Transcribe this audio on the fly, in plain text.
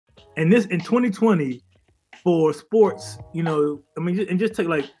And this in 2020 for sports, I mean, and just take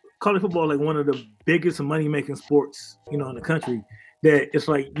like college football, like one of the biggest money making sports, in the country. That it's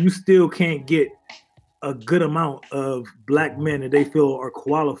like you still can't get a good amount of black men that they feel are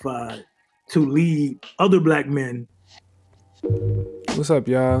qualified to lead other black men. What's up,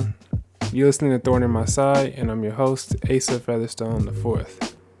 y'all? You're listening to Thorn in My Side, and I'm your host, Asa Featherstone the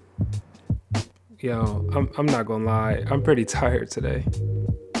Fourth. Yo, I'm not gonna lie, I'm pretty tired today.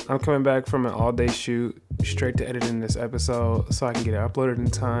 I'm coming back from an all-day shoot, straight to editing this episode so I can get it uploaded in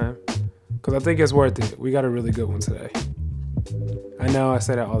time, because I think it's worth it. We got a really good one today. I know I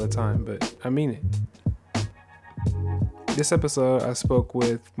say that all the time, but I mean it. This episode, I spoke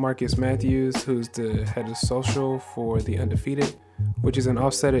with Marcus Matthews, who's the head of social for The Undefeated, which is an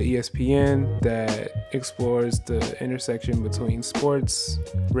offset of ESPN that explores the intersection between sports,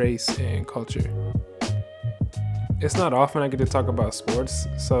 race, and culture. It's not often I get to talk about sports,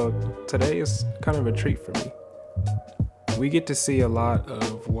 so today is kind of a treat for me. We get to see a lot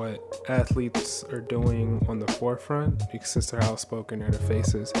of what athletes are doing on the forefront because they're outspoken, they're the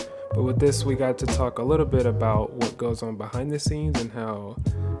faces. But with this, we got to talk a little bit about what goes on behind the scenes and how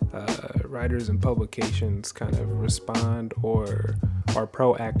writers and publications kind of respond or are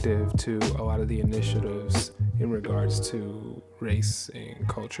proactive to a lot of the initiatives in regards to race and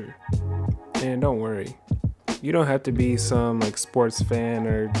culture. And don't worry, you don't have to be some like sports fan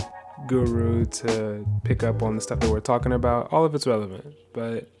or guru to pick up on the stuff that we're talking about. All of it's relevant,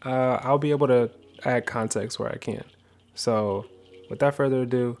 but I'll be able to add context where I can. So without further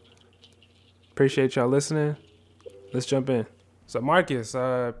ado, appreciate y'all listening. Let's jump in. So Marcus,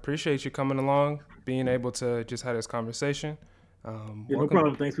 I appreciate you coming along, being able to just have this conversation. No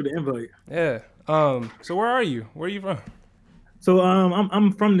problem. Thanks for the invite. Yeah. So where are you? Where are you from? So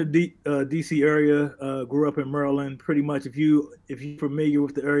I'm from the DC area. Grew up in Maryland. Pretty much, if you're familiar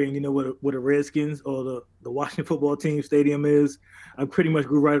with the area and you know what the Redskins or the Washington football team stadium is, I pretty much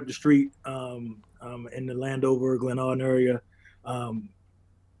grew right up the street in the Landover, Glen Alden area.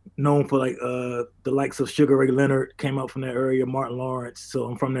 Known for like the likes of Sugar Ray Leonard came out from that area, Martin Lawrence. So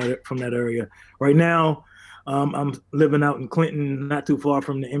I'm from that area. Right now, I'm living out in Clinton, not too far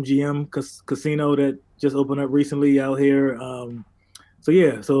from the MGM casino that just opened up recently out here.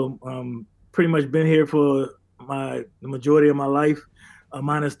 So pretty much been here for the majority of my life,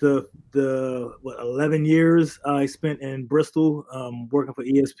 minus the 11 years I spent in Bristol working for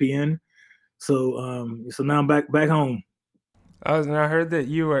ESPN. So now I'm back home. I heard that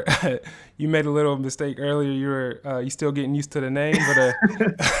you were you made a little mistake earlier. You still getting used to the name, but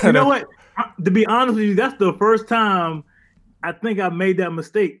you know what? To be honest with you, that's the first time I think I made that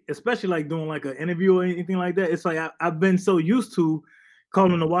mistake, especially like doing like an interview or anything like that. It's like I've been so used to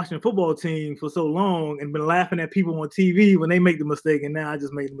calling the Washington football team for so long and been laughing at people on TV when they make the mistake, and now I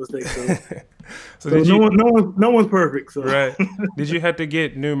just made the mistake. So no one's perfect. So. Right. Did you have to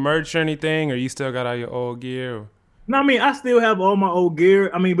get new merch or anything, or you still got all your old gear? Or? No, I mean I still have all my old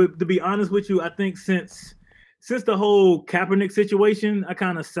gear. I mean, but to be honest with you, I think since the whole Kaepernick situation, I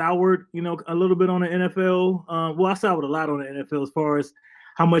kind of soured, a little bit on the NFL. I soured a lot on the NFL as far as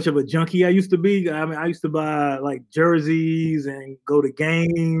how much of a junkie I used to be. I mean, I used to buy like jerseys and go to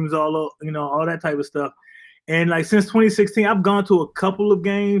games, all that type of stuff. And like since 2016, I've gone to a couple of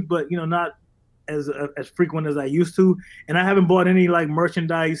games, but not as frequent as I used to. And I haven't bought any like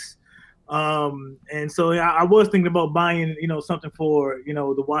merchandise. And so I was thinking about buying, something for,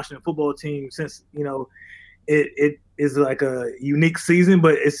 the Washington football team since, it is like a unique season,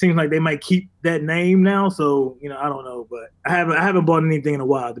 but it seems like they might keep that name now. So, I don't know, but I haven't bought anything in a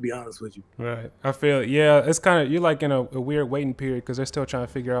while, to be honest with you. Right. I feel, yeah, it's kind of, you're like in a weird waiting period because they're still trying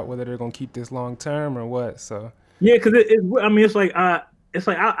to figure out whether they're going to keep this long term or what. So, yeah, because it's like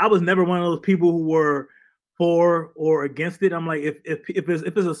I was never one of those people who were for or against it. I'm like, if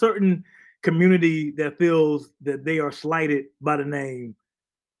it's a certain community that feels that they are slighted by the name,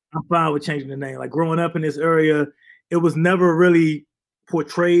 I'm fine with changing the name. Like growing up in this area, it was never really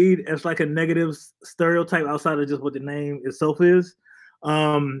portrayed as like a negative stereotype outside of just what the name itself is.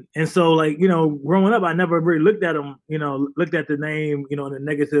 And so like, growing up, I never really looked at them, looked at the name, in a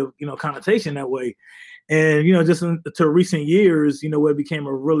negative, connotation that way. And, just to recent years, where it became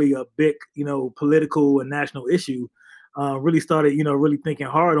a big, political and national issue, really started, really thinking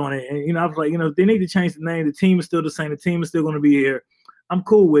hard on it. And, I was like, they need to change the name. The team is still the same. The team is still going to be here. I'm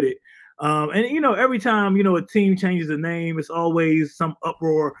cool with it. And every time, a team changes the name, it's always some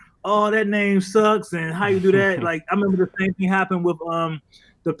uproar. Oh, that name sucks. And how you do that? Like, I remember the same thing happened with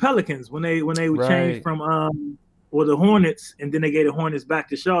the Pelicans when they would change from the Hornets, and then they gave the Hornets back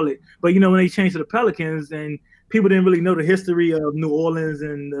to Charlotte. But, when they changed to the Pelicans and people didn't really know the history of New Orleans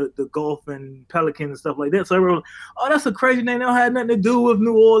and the Gulf and Pelicans and stuff like that. So everyone, oh, that's a crazy name. They don't have nothing to do with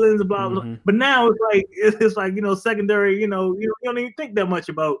New Orleans, blah blah. But now it's like secondary. You don't even think that much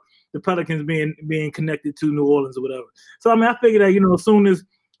about the Pelicans being connected to New Orleans or whatever. So I mean, I figured that as soon as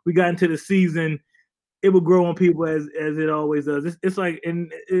we got into the season, it would grow on people as it always does. It's like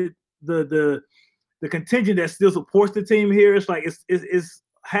the contingent that still supports the team here. It's like it's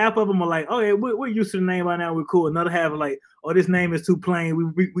half of them are like, oh yeah, we're used to the name by now, we're cool. Another half are like, oh, this name is too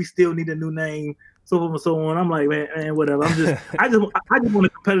plain. We still need a new name, so forth and so on. I'm like, man, whatever. I just want a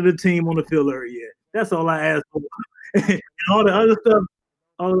competitive team on the field every year. That's all I ask for. And all the other stuff,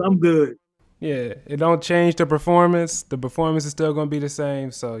 I'm good. Yeah, it don't change the performance. The performance is still gonna be the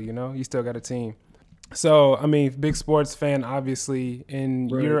same. So you still got a team. So, I mean, big sports fan, obviously, and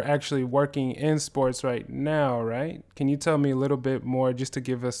you're actually working in sports right now, right? Can you tell me a little bit more, just to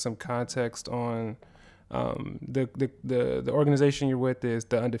give us some context on the organization you're with is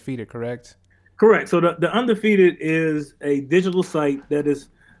The Undefeated, correct? Correct. So the Undefeated is a digital site that is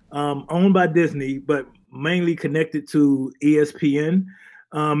owned by Disney, but mainly connected to ESPN,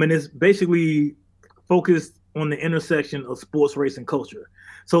 and it's basically focused on the intersection of sports, race, and culture.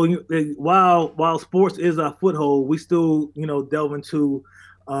 So while sports is our foothold, we still delve into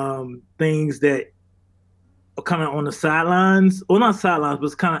things that are kind of on the sidelines, or not sidelines, but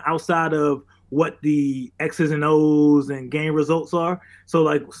it's kind of outside of what the X's and O's and game results are. So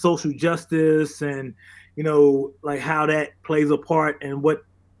like social justice and like how that plays a part and what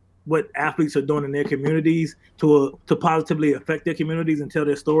athletes are doing in their communities to positively affect their communities and tell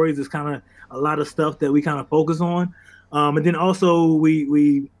their stories is kind of a lot of stuff that we kind of focus on. And then also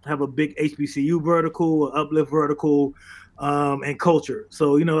we have a big HBCU vertical, uplift vertical, and culture.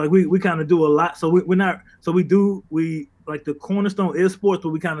 So like we kind of do a lot. So we like the cornerstone is sports, but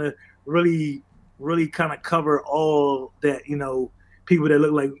we kind of really kind of cover all that. People that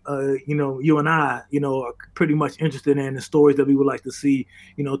look like you and I are pretty much interested in the stories that we would like to see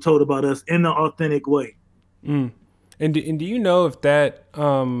told about us in an authentic way. And do you know if that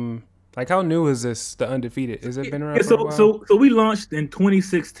like how new is this, The Undefeated? Has it been around for a while? So we launched in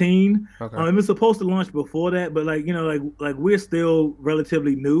 2016. Okay. It was supposed to launch before that, but like we're still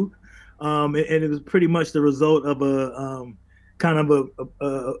relatively new, and it was pretty much the result of a kind of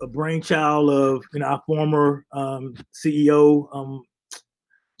a brainchild of our former CEO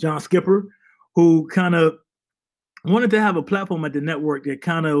John Skipper, who kind of wanted to have a platform at the network that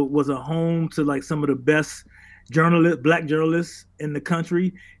kind of was a home to like some of the best Black journalists in the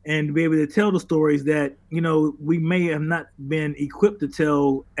country, and to be able to tell the stories that we may have not been equipped to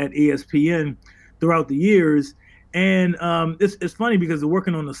tell at ESPN throughout the years. And it's funny because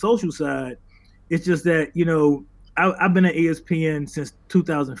working on the social side, it's just that I've been at ESPN since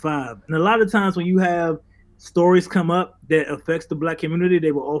 2005, and a lot of times when you have stories come up that affects the Black community,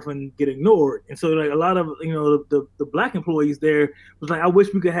 they will often get ignored. And so like a lot of the Black employees there was like, I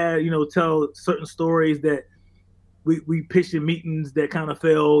wish we could have tell certain stories that we pitched in meetings that kind of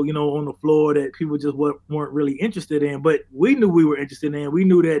fell on the floor that people just weren't really interested in, but we knew we were interested in. We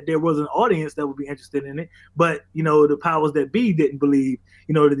knew that there was an audience that would be interested in it, but the powers that be didn't believe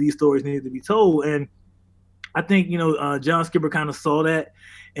that these stories needed to be told. And I think John Skipper kind of saw that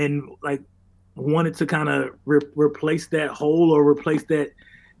and like wanted to kind of replace that hole, or replace that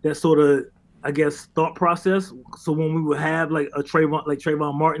sort of, I guess, thought process. So when we would have like a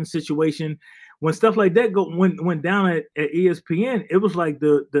Trayvon Martin situation, when stuff like that went down at ESPN, it was like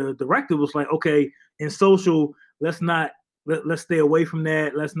the director was like, okay, in social, let's stay away from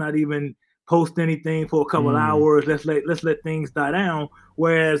that. Let's not even post anything for a couple hours. Let's let things die down.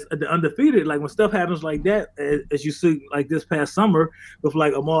 Whereas at the Undefeated, like when stuff happens like that, as you see like this past summer with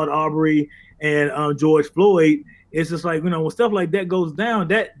like Ahmaud Arbery and George Floyd, it's just like when stuff like that goes down,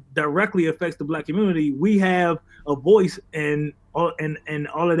 that directly affects the Black community. We have a voice, and all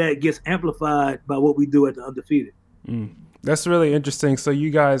of that gets amplified by what we do at the Undefeated. That's really interesting. So you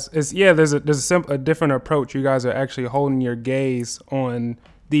guys, there's a different approach. You guys are actually holding your gaze on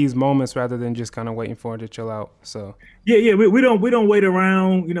these moments rather than just kind of waiting for it to chill out. So yeah, we don't wait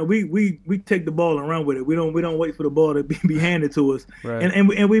around. We take the ball and run with it. We don't wait for the ball to be handed to us. Right.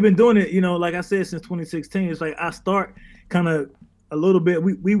 And we've been doing it. Like I said, since 2016. It's like I start kind of a little bit.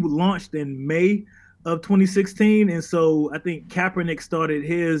 We launched in May of 2016, and so I think Kaepernick started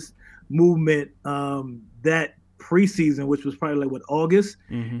his movement that preseason, which was probably like August.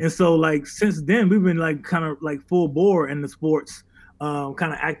 And so like since then we've been like kind of like full bore in the sports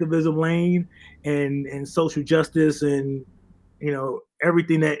kind of activism lane and social justice and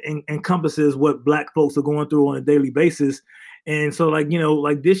everything that encompasses what Black folks are going through on a daily basis. And so like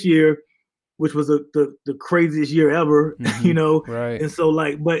like this year which was the craziest year ever, Right. And so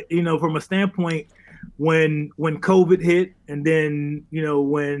like, but from a standpoint, when COVID hit, and then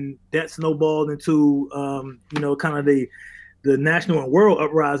when that snowballed into kind of the national and world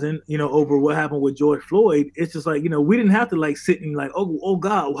uprising, over what happened with George Floyd, it's just like, we didn't have to like sit and like, oh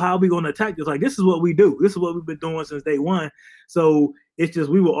God, how are we going to attack this? Like, this is what we do. This is what we've been doing since day one. So it's just,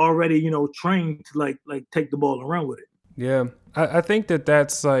 we were already, trained to like take the ball and run with it. Yeah. I think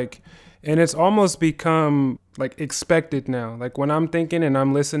that's like, and it's almost become like expected now. Like when I'm thinking and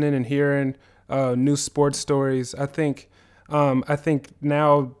I'm listening and hearing new sports stories, I think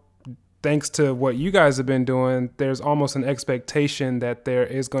now, thanks to what you guys have been doing, there's almost an expectation that there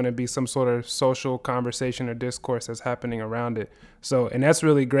is going to be some sort of social conversation or discourse that's happening around it. So, and that's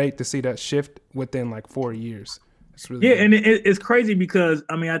really great to see that shift within like 4 years. It's really and it's crazy because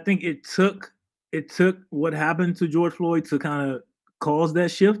I think it took what happened to George Floyd to kind of cause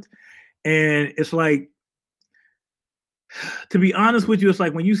that shift, and it's like, to be honest with you, it's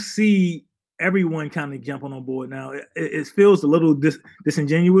like when you see everyone kind of jumping on board now, it feels a little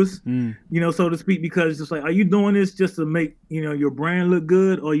disingenuous, so to speak, because it's like, are you doing this just to make your brand look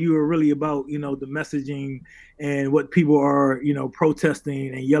good, or you are really about the messaging and what people are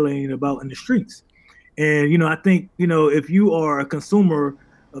protesting and yelling about in the streets? And I think if you are a consumer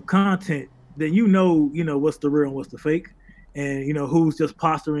of content, then what's the real and what's the fake, and who's just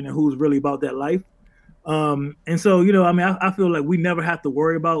posturing and who's really about that life. And so, I feel like we never have to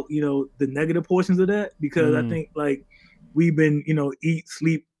worry about, the negative portions of that, because I think like we've been, eat,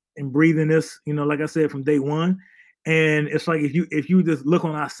 sleep, and breathing this, like I said, from day one. And it's like, if you just look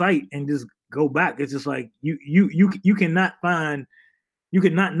on our site and just go back, it's just like you cannot find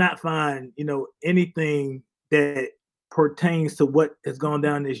anything that pertains to what has gone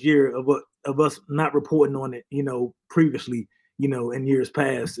down this year of us not reporting on it, previously, in years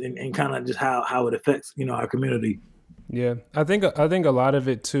past, and kind of just how it affects, our community. Yeah. I think a lot of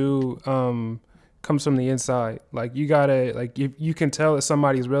it too, comes from the inside. Like you gotta, like you can tell that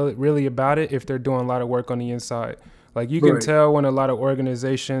somebody's really, really about it if they're doing a lot of work on the inside. Like you can tell when a lot of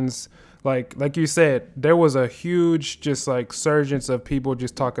organizations, like you said, there was a huge just like surgence of people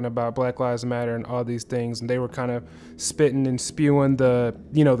just talking about Black Lives Matter and all these things, and they were kind of spitting and spewing the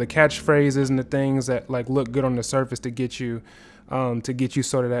the catchphrases and the things that like look good on the surface to get you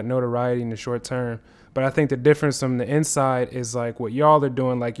sort of that notoriety in the short term. But I think the difference from the inside is like what y'all are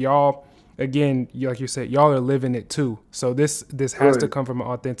doing. Like y'all, again, like you said, y'all are living it too. So this has to come from an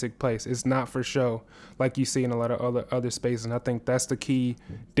authentic place. It's not for show, like you see in a lot of other spaces. And I think that's the key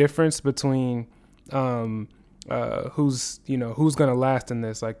difference between who's gonna last in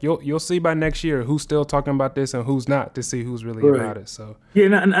this. Like you'll see by next year who's still talking about this and who's not, to see who's really about it. So yeah,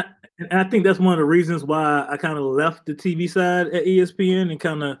 and I think that's one of the reasons why I kind of left the TV side at ESPN and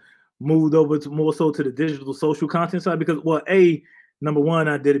kind of moved over to more so to the digital social content side, because number one,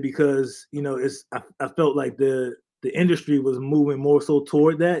 I did it because I felt like the industry was moving more so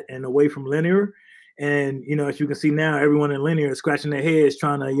toward that and away from linear. And as you can see now, everyone in linear is scratching their heads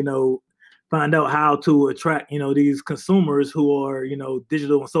trying to find out how to attract these consumers who are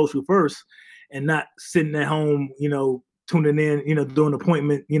digital and social first, and not sitting at home tuning in doing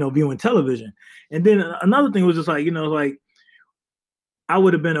appointment viewing television. And then another thing was just like like I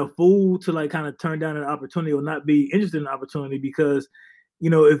would have been a fool to like kind of turn down an opportunity or not be interested in an opportunity, because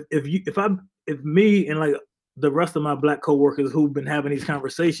if me and like the rest of my Black coworkers who've been having these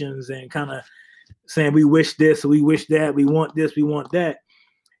conversations and kind of saying we wish this, we wish that, we want this, we want that,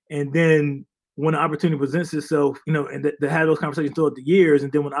 and then when the opportunity presents itself, and to have those conversations throughout the years,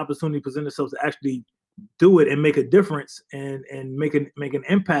 and then when the opportunity presents itself to actually do it and make a difference and make an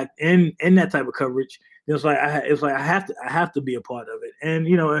impact in that type of coverage, then it's like I have to be a part of it. And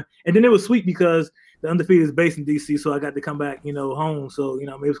and then it was sweet because the Undefeated is based in DC, so I got to come back home. So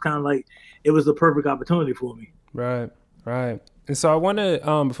it was kind of like it was the perfect opportunity for me. Right. And so I want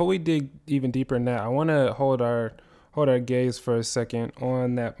to before we dig even deeper in that, I want to hold our gaze for a second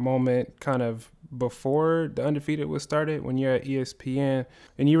on that moment kind of before the Undefeated was started, when you're at ESPN,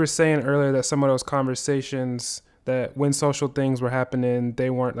 and you were saying earlier that some of those conversations, that when social things were happening, they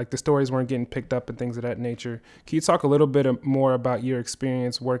weren't like, the stories weren't getting picked up and things of that nature. Can you talk a little bit more about your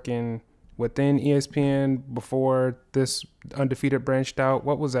experience working within ESPN before this Undefeated branched out?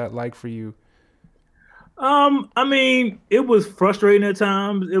 What was that like for you? It was frustrating at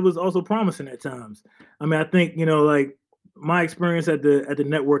times. It was also promising at times. I think, like my experience at the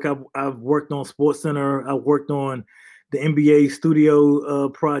network, I've worked on SportsCenter. I've worked on the NBA studio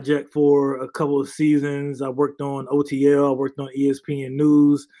project for a couple of seasons. I worked on OTL. I worked on ESPN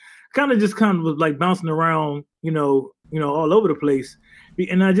News. Kind of was like bouncing around, all over the place.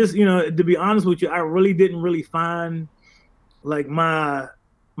 And I just, to be honest with you, I really didn't really find like my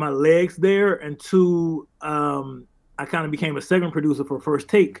legs there until I kind of became a segment producer for First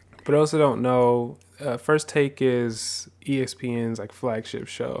Take. For those who don't know, First Take is ESPN's like flagship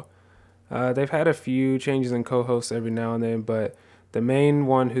show. They've had a few changes in co-hosts every now and then, but the main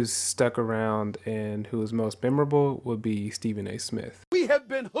one who's stuck around and who is most memorable would be Stephen A. Smith. We have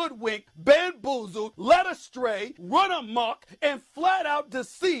been hoodwinked, bamboozled, led astray, run amok, and flat out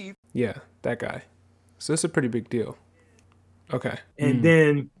deceived. Yeah, that guy. So it's a pretty big deal. Okay. And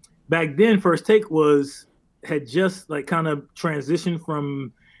then back then, First Take had just like kind of transitioned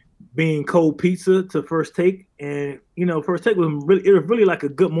from being Cold Pizza to First Take, and First Take was really like a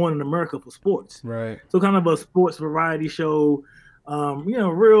Good Morning America for sports, right? So kind of a sports variety show,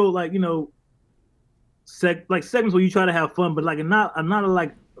 real like segments where you try to have fun, but like not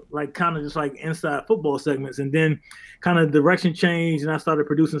like kind of just like inside football segments. And then kind of direction changed, and I started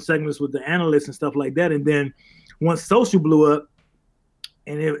producing segments with the analysts and stuff like that. And then once social blew up,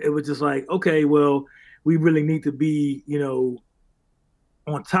 and it was just like, okay, well, we really need to be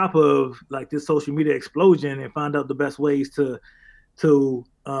on top of like this social media explosion and find out the best ways to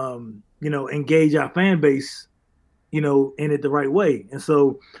engage our fan base, in it the right way. And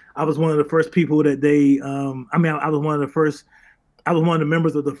so I was one of the first people that I was one of the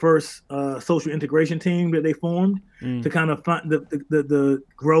members of the first social integration team that they formed to kind of find the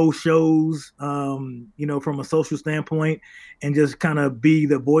grow shows, from a social standpoint, and just kind of be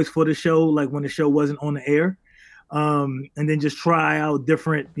the voice for the show, like when the show wasn't on the air. And then just try out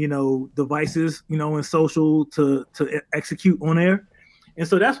different, devices, in social to execute on air. And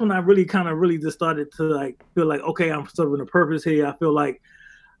so that's when I really just started to like feel like, okay, I'm serving a purpose here. I feel like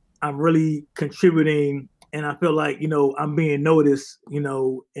I'm really contributing, and I feel like, I'm being noticed,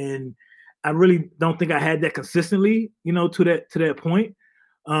 and I really don't think I had that consistently, to that point.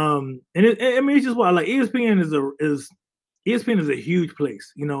 And it's just why like ESPN is a huge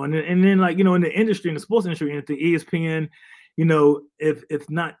place, and then like, in the industry, in the sports industry, and the ESPN, if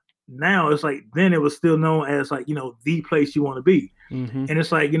not now, it's like then it was still known as like, the place you want to be. Mm-hmm. And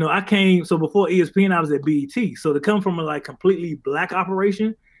it's like, so before ESPN, I was at BET. So to come from a like completely Black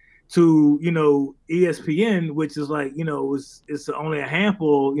operation to, ESPN, which is like, it's only a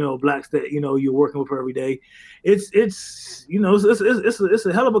handful, Blacks that, you're working with every day. It's a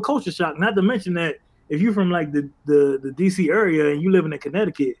hell of a culture shock, not to mention that if you're from like the DC area and you live in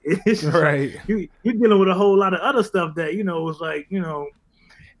Connecticut, it's right. Like you're dealing with a whole lot of other stuff that, was like,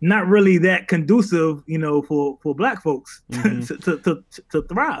 not really that conducive, for Black folks to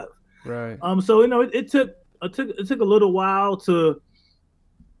thrive. Right. So, it took a little while to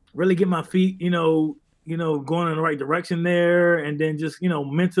really get my feet, going in the right direction there. And then just,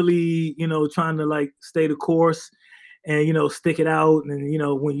 mentally, trying to like stay the course and, stick it out.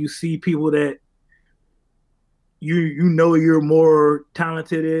 And, when you see people that, you're more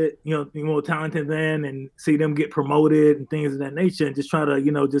talented, you're more talented than, and see them get promoted and things of that nature, and just try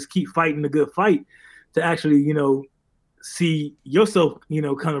to, just keep fighting the good fight to actually, see yourself,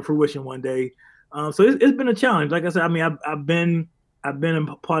 come to fruition one day. So it's been a challenge. Like I said, I mean, I've been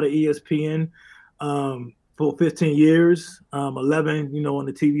a part of ESPN for 15 years, 11, on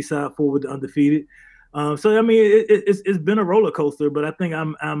the TV side, 4 with the Undefeated. So I mean, it's been a roller coaster, but I think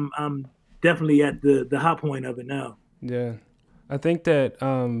I'm definitely at the high point of it now. Yeah. I think that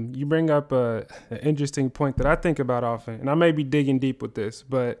you bring up an interesting point that I think about often, and I may be digging deep with this,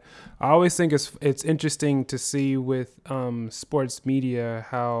 but I always think it's interesting to see with sports media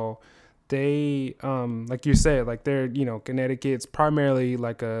how they, like you said, like they're, Connecticut's primarily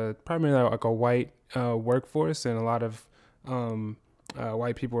like a white workforce, and a lot of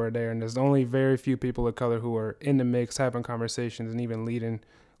white people are there, and there's only very few people of color who are in the mix, having conversations and even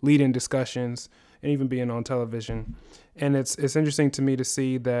leading discussions and even being on television. And it's interesting to me to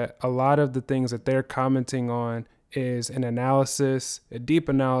see that a lot of the things that they're commenting on is an analysis, a deep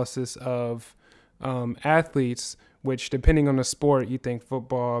analysis of athletes, which depending on the sport, you think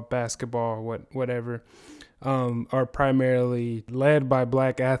football, basketball, whatever, are primarily led by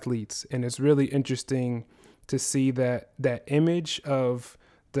Black athletes. And it's really interesting to see that image of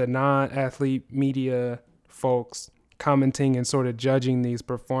the non-athlete media folks commenting and sort of judging these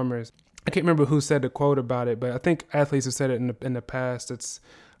performers. I can't remember who said the quote about it, but I think athletes have said it in the past. It's,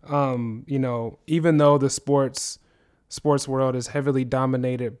 even though the sports world is heavily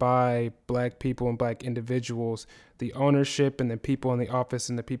dominated by Black people and Black individuals, the ownership and the people in the office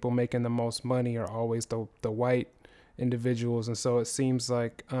and the people making the most money are always the white individuals. And so it seems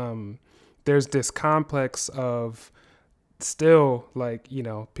like there's this complex of still, like, you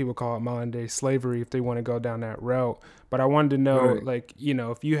know, people call it modern day slavery if they want to go down that route. But I wanted to know, like, you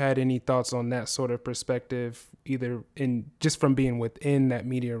know, if you had any thoughts on that sort of perspective, either in just from being within that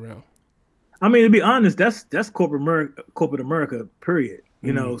media realm. I mean, to be honest, that's corporate America, period.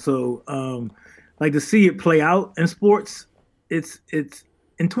 You know, so like to see it play out in sports, it's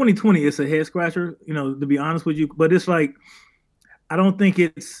in 2020, it's a head scratcher, you know, to be honest with you. But it's like I don't think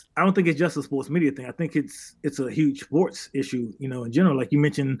it's just a sports media thing. I think it's a huge sports issue, you know, in general. Like you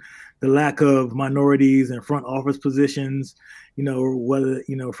mentioned, the lack of minorities in front office positions, you know, whether,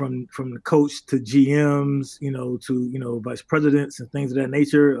 you know, from the coach to GMs, you know, to, you know, vice presidents and things of that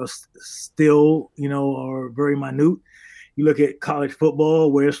nature are still, you know, are very minute. You look at college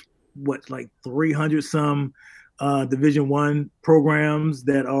football, where it's like 300 some Division I programs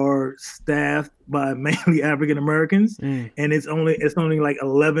that are staffed by mainly African Americans, and it's only like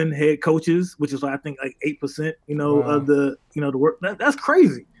 11 head coaches, which is I think like 8%, you know, of the, you know, the work. That's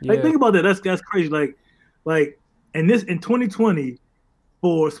crazy. Yeah. Like think about that. That's crazy. Like, and this in 2020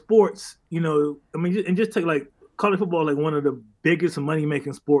 for sports, you know, I mean, and just take like college football, like one of the biggest money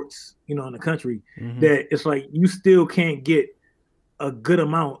making sports, you know, in the country. That it's like you still can't get a good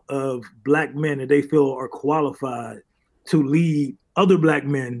amount of black men that they feel are qualified to lead other black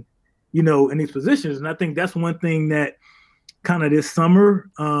men, you know, in these positions. And I think that's one thing that kind of this summer,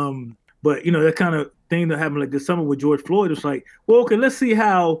 but you know, that kind of thing that happened like this summer with George Floyd, it's like, well, okay, let's see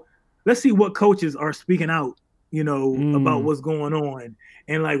what coaches are speaking out, you know, about what's going on.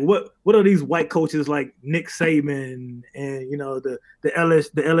 And like, what are these white coaches like Nick Saban and, you know, the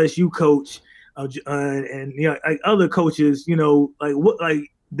LSU coach, and you know, like other coaches, you know, like what,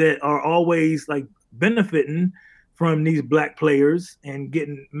 like that are always like benefiting from these black players and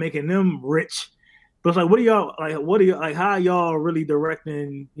making them rich. But it's like, what are y'all, how are y'all really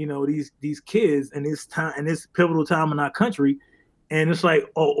directing, you know, these kids in this time, in this pivotal time in our country? And it's like,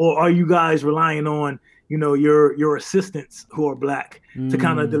 or are you guys relying on, you know, your assistants who are black to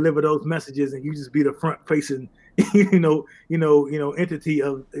kind of deliver those messages, and you just be the front facing, you know, entity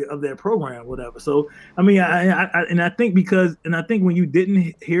of their program, whatever. So, I mean, I think when you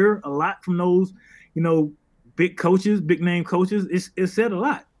didn't hear a lot from those, you know, big name coaches, it said a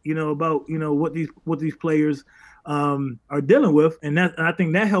lot, you know, about, you know, what these players are dealing with, and I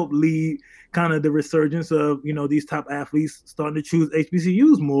think that helped lead kind of the resurgence of, you know, these top athletes starting to choose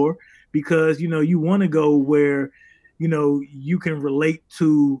HBCUs more, because, you know, you want to go where, you know, you can relate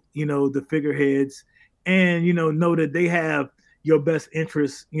to, you know, the figureheads, and, you know that they have your best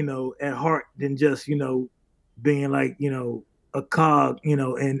interests, you know, at heart, than just, you know, being like, you know, a cog, you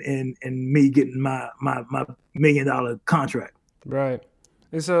know, and me getting my $1 million contract. Right.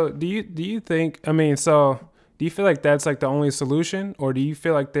 And so do you think, I mean, so do you feel like that's like the only solution, or do you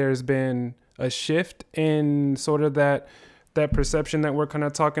feel like there's been a shift in sort of that perception that we're kind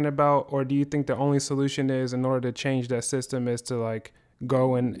of talking about? Or do you think the only solution is, in order to change that system, is to like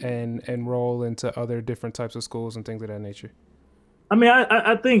go and enroll into other different types of schools and things of that nature? I mean,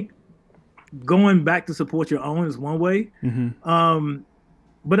 I think going back to support your own is one way.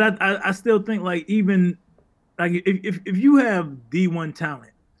 But I still think, like, even like if you have D1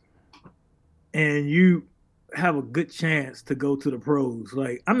 talent and you have a good chance to go to the pros,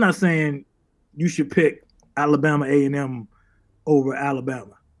 like, I'm not saying you should pick Alabama A&M over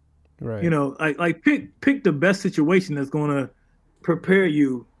Alabama. Right. You know, like pick the best situation that's going to prepare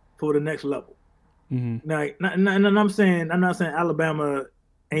you for the next level. Now, and I'm not saying Alabama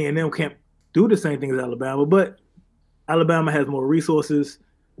A&M can't do the same thing as Alabama, but Alabama has more resources,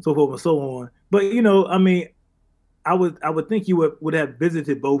 so forth and so on. But, you know, I mean, I would think you would have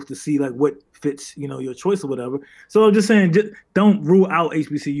visited both to see like what fits, you know, your choice or whatever. So I'm just saying, just don't rule out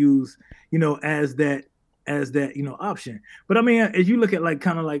HBCUs, you know, as that, you know, option. But I mean, as you look at like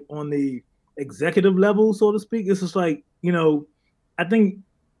kind of like on the executive level, so to speak, it's just like, you know, I think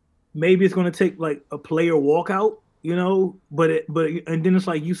maybe it's going to take like a player walkout, you know, and then it's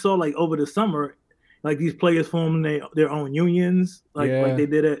like you saw like over the summer, like these players forming their own unions, like they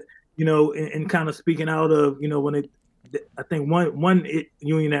did it, you know, and kind of speaking out of, you know, when I think one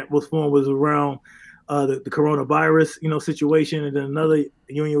union that was formed was around the coronavirus, you know, situation, and then another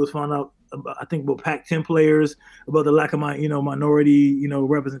union was found out, I think, about Pac-10 players, about the lack of minority, you know,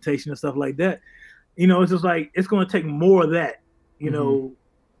 representation and stuff like that. You know, it's just like it's going to take more of that, you know,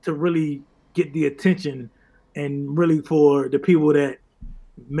 to really get the attention, and really for the people that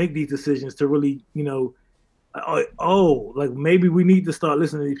make these decisions to really, you know, like maybe we need to start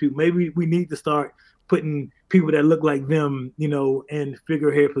listening to these people. Maybe we need to start putting people that look like them, you know, in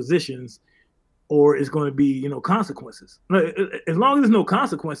figurehead positions, or it's going to be, you know, consequences. As long as there's no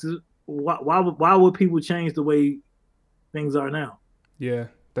consequences, why would people change the way things are now. Yeah,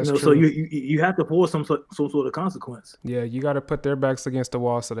 that's So true. you have to force some sort of consequence. Yeah, you got to put their backs against the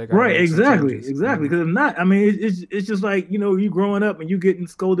wall, so they got to Right, make some exactly, changes. exactly. Because if not, I mean, it's just like you growing up and you getting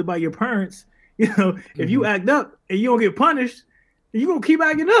scolded by your parents. If you act up and you don't get punished, you're gonna keep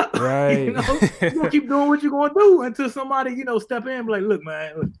acting up. Right. You're gonna keep doing what you're gonna do until somebody step in and be like, look,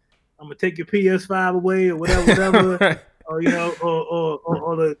 man, look, I'm gonna take your PS5 away or whatever, Right. or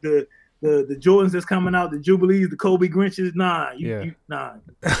or the Jordans that's coming out, the Jubilees, the Kobe Grinches. Nah, you done.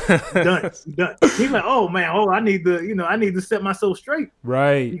 You done. He's like, oh man, I need to set myself straight.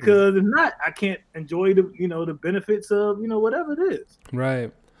 Right. Because if not, I can't enjoy the benefits of whatever it is.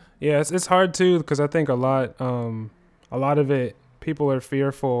 Right. Yeah, it's hard too, because I think a lot of it, people are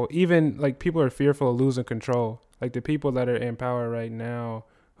fearful. Even like people are fearful of losing control. Like the people that are in power right now,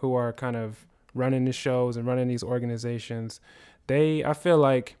 who are kind of running the shows and running these organizations, I feel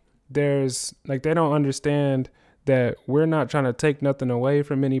like they don't understand that we're not trying to take nothing away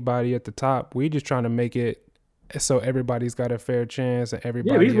from anybody at the top. We just trying to make it so everybody's got a fair chance and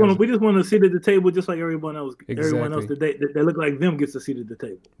everybody. Yeah, we just want to sit at the table just like everyone else. Exactly. Everyone else that look like them gets a seat at the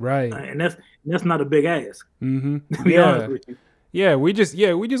table. Right. And that's not a big ask. Mm-hmm. To be honest with you. Yeah, we just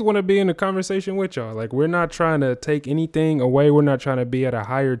want to be in a conversation with y'all. Like, we're not trying to take anything away. We're not trying to be at a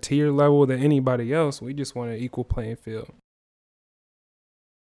higher tier level than anybody else. We just want an equal playing field.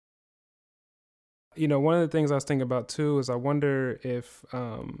 One of the things I was thinking about too is I wonder if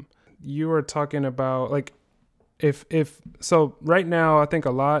you were talking about like so right now I think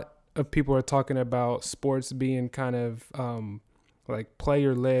a lot of people are talking about sports being kind of like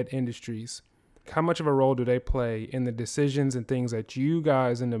player-led industries. How much of a role do they play in the decisions and things that you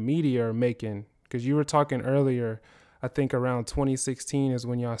guys in the media are making? Because you were talking earlier, I think around 2016 is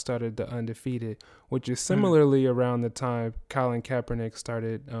when y'all started the Undefeated, which is similarly around the time Colin Kaepernick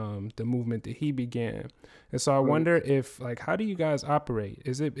started the movement that he began. And so I wonder if, like, how do you guys operate?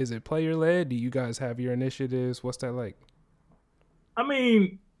 Is it player-led? Do you guys have your initiatives? What's that like? I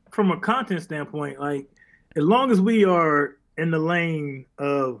mean, from a content standpoint, like, as long as we are in the lane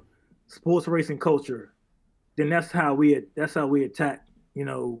of sports racing culture, then that's how we attack,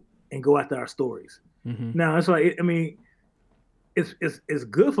 and go after our stories. Mm-hmm. Now it's like, I mean, it's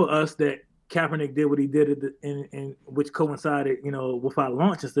good for us that Kaepernick did what he did in which coincided, with our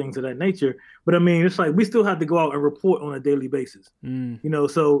launch and things of that nature. But I mean, it's like we still have to go out and report on a daily basis.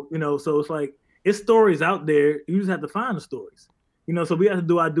 So it's like it's stories out there. You just have to find the stories. So we have to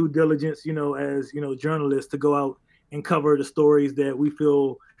do our due diligence, as journalists, to go out and cover the stories that we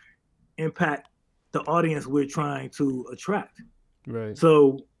feel impact the audience we're trying to attract. Right.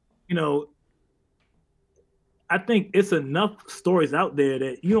 So, I think it's enough stories out there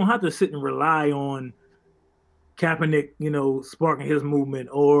that you don't have to sit and rely on Kaepernick, sparking his movement,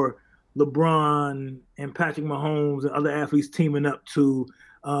 or LeBron and Patrick Mahomes and other athletes teaming up to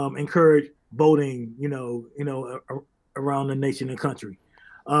encourage voting, around the nation and country.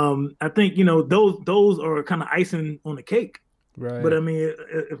 I think, those are kind of icing on the cake. Right. But I mean,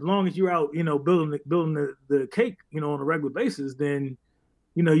 as long as you're out, building the cake, on a regular basis, then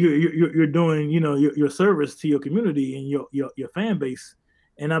you're doing your service to your community and your fan base.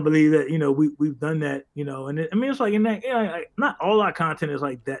 And I believe that we've done that, and it's like in that, not all our content is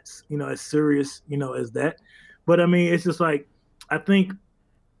like that's as serious as that, but I mean it's just like I think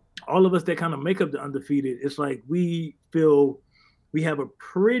all of us that kind of make up the Undefeated, it's like we feel we have a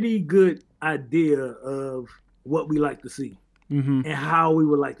pretty good idea of what we like to see. Mm-hmm. And how we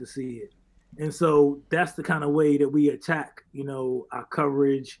would like to see it. And so that's the kind of way that we attack, our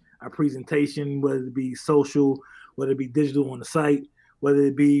coverage, our presentation, whether it be social, whether it be digital on the site, whether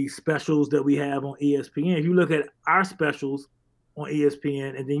it be specials that we have on ESPN. If you look at our specials on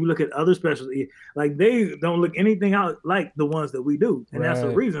ESPN and then you look at other specials, like they don't look anything out like the ones that we do. And that's the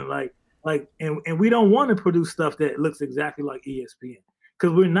reason, and we don't want to produce stuff that looks exactly like ESPN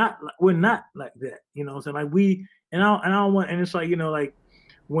because we're not like that, So like and I don't want, and it's like, like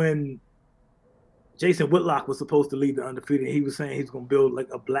when Jason Whitlock was supposed to lead the Undefeated, he was saying he's going to build like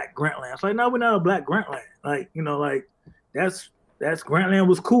a black Grantland. It's like, no, we're not a black Grantland. Like, like that's Grantland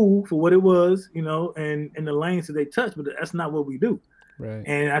was cool for what it was, and the lanes that they touched, but that's not what we do. Right.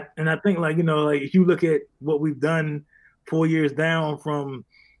 And I think like, like if you look at what we've done 4 years down from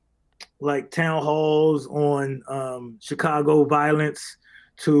like town halls on Chicago violence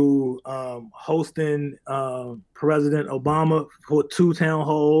to hosting President Obama for 2 town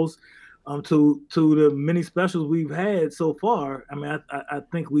halls, to the many specials we've had so far. I mean, I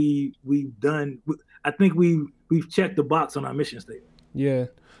think we've checked the box on our mission statement. Yeah,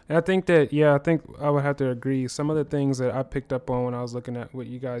 And I think that, yeah, I think I would have to agree. Some of the things that I picked up on when I was looking at what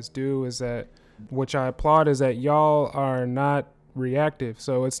you guys do is that, which I applaud, is that y'all are not reactive.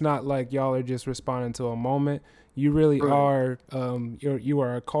 So it's not like y'all are just responding to a moment. You really Right. are, you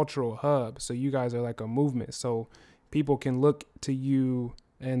are a cultural hub. So you guys are like a movement. So people can look to you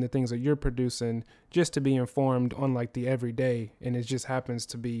and the things that you're producing just to be informed on like the everyday. And it just happens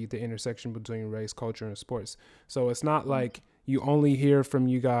to be the intersection between race, culture, and sports. So it's not like you only hear from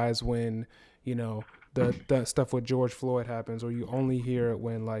you guys when, you know, the stuff with George Floyd happens, or you only hear it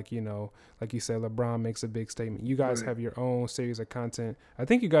when, like, you know, like you said, LeBron makes a big statement. You guys Right. have your own series of content. I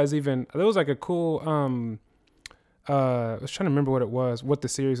think you guys even, there was like a cool, I was trying to remember what the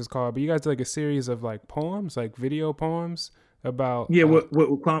series is called, but you guys did like a series of like poems, like video poems about, Yeah, what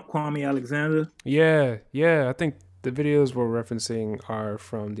Kwame Alexander? yeah. I think the videos we're referencing are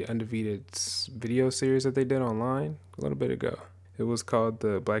from the Undefeated's video series that they did online a little bit ago. It was called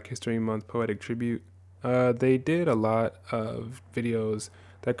the Black History Month Poetic Tribute. They did a lot of videos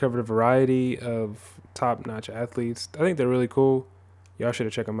that covered a variety of top-notch athletes. I think they're really cool. Y'all should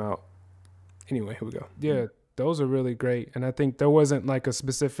have checked them out. Anyway, here we go. Yeah, those are really great. And I think there wasn't like a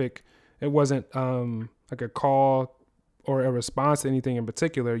specific, it wasn't like a call or a response to anything in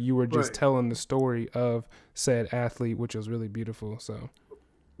particular. You were just Right. telling the story of said athlete, which was really beautiful. So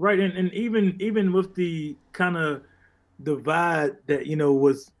Right, and even with the kind of divide that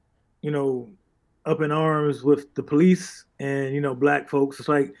was up in arms with the police and black folks, it's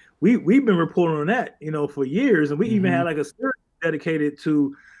like we've been reporting on that for years, and we even had like a series dedicated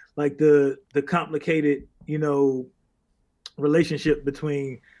to like the complicated relationship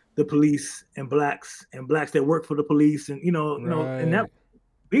between the police and blacks that work for the police, and and that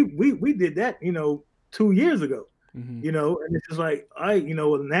right. we did that 2 years ago. Mm-hmm. And it's just like,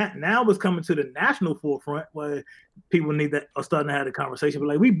 now it's coming to the national forefront where people are starting to have the conversation. But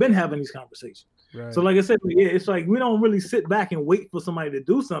like, we've been having these conversations. Right. So like I said, yeah, it's like we don't really sit back and wait for somebody to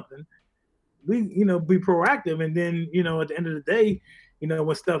do something. We, be proactive, and then at the end of the day,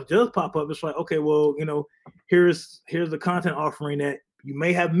 when stuff does pop up, it's like, okay, well, here's the content offering that you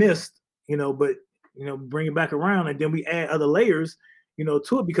may have missed, but bring it back around, and then we add other layers,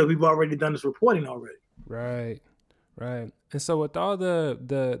 to it, because we've already done this reporting already. Right. Right. And so with all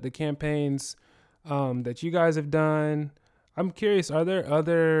the campaigns that you guys have done, I'm curious, are there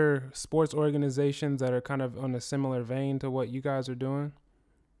other sports organizations that are kind of on a similar vein to what you guys are doing?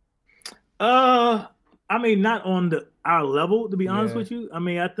 I mean, not on our level, to be honest Yeah. with you. I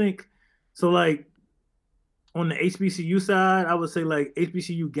mean, I think so. Like on the HBCU side, I would say like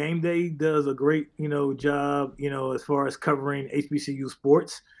HBCU Game Day does a great, job, as far as covering HBCU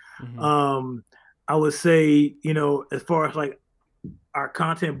sports. Mm-hmm. I would say, as far as like our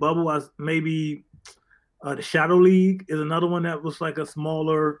content bubble, maybe the Shadow League is another one that was like a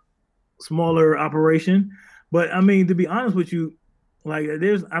smaller operation. But I mean, to be honest with you, like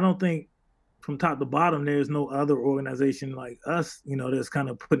I don't think from top to bottom there's no other organization like us, that's kind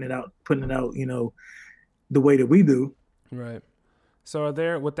of putting it out, the way that we do. Right. So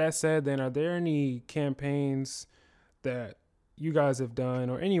with that said, then, are there any campaigns that you guys have done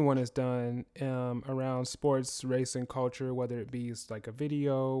or anyone has done around sports, race, and culture, whether it be like a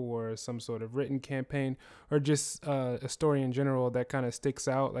video or some sort of written campaign, or just a story in general that kind of sticks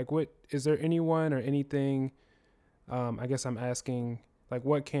out? Like, is there anyone or anything? I guess I'm asking, like,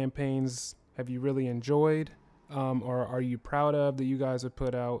 what campaigns have you really enjoyed, or are you proud of that you guys have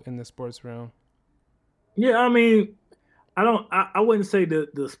put out in the sports realm? Yeah, I mean, I wouldn't say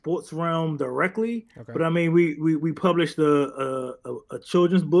the sports realm directly, Okay. but I mean we published a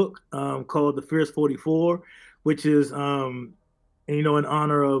children's book called The Fierce 44, which is in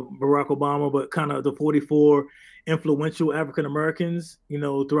honor of Barack Obama, but kind of the 44 influential African Americans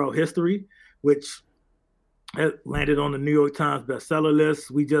throughout history, which landed on the New York Times bestseller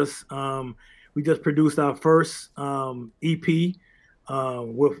list. We just produced our first EP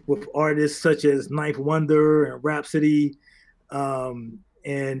with artists such as Ninth Wonder and Rhapsody,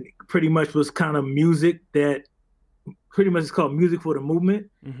 and pretty much was kind of music that pretty much is called music for the movement.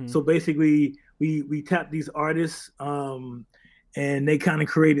 Mm-hmm. So basically, we tapped these artists, and they kind of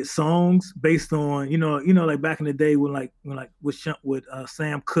created songs based on like back in the day when with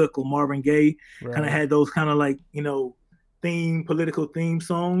Sam Cooke or Marvin Gaye, Right. kind of had those kind of like political theme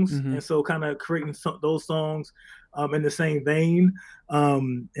songs, Mm-hmm. and so kind of creating those songs in the same vein.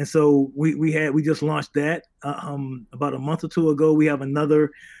 And so we just launched that about a month or two ago. We have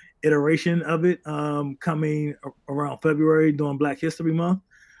another iteration of it coming around February during Black History Month.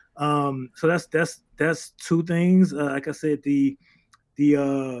 So that's two things. Like I said, the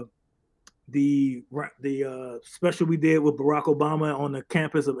the special we did with Barack Obama on the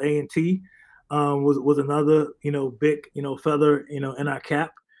campus of A&T was another big feather in our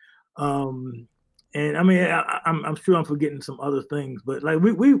cap. And I mean, I'm sure I'm forgetting some other things, but like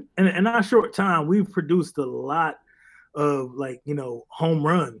we in our short time, we've produced a lot of home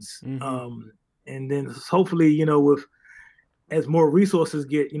runs. Mm-hmm. And then hopefully, with as more resources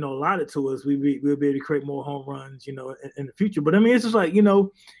get allotted to us, we'll be able to create more home runs, in the future. But I mean, it's just like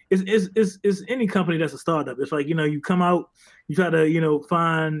it's any company that's a startup. It's like you come out, you try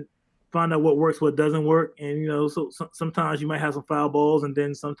to find out what works, what doesn't work, and so sometimes you might have some foul balls, and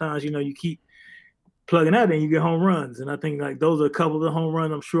then sometimes you keep plugging out and you get home runs. And I think like those are a couple of the home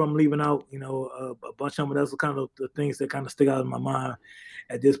runs. I'm sure I'm leaving out a bunch of them. But that's kind of the things that kind of stick out in my mind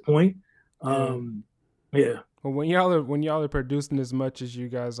at this point. Yeah. Well, when y'all are producing as much as you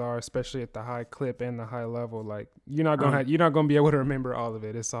guys are, especially at the high clip and the high level, like you're not gonna be able to remember all of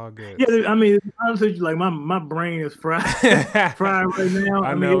it. It's all good. Yeah, I mean, honestly, like my brain is fried right now.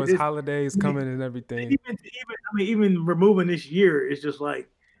 I know it's holidays coming and everything. Even removing this year, it's just like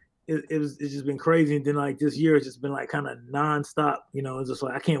it's just been crazy. And then like this year, it's just been like kind of nonstop. It's just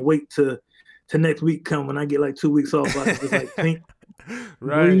like I can't wait to next week come when I get like 2 weeks off. So I can just like think,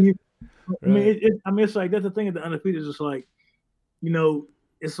 right. breathe. I mean, it's like that's the thing at the Undefeated. It's just like,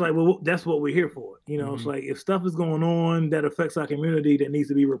 it's like, well, that's what we're here for. Mm-hmm. It's like if stuff is going on that affects our community that needs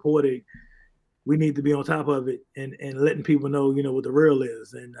to be reported, we need to be on top of it and letting people know, what the real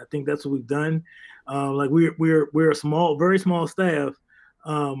is. And I think that's what we've done. Like we're a small, very small staff,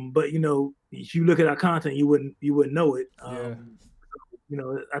 but if you look at our content, you wouldn't know it. I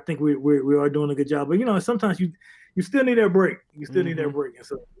think we are doing a good job. But sometimes you still need that break. You still need that break. And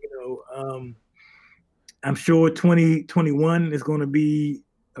so I'm sure 2021 is going to be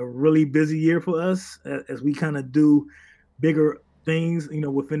a really busy year for us as we kind of do bigger things,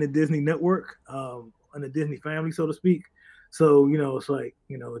 within the Disney network, and the Disney family, so to speak. So, it's like,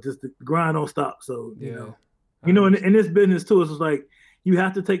 just the grind don't stop. So, in this business too, it's just like, you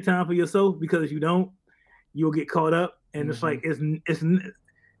have to take time for yourself, because if you don't, you'll get caught up. And it's like, it's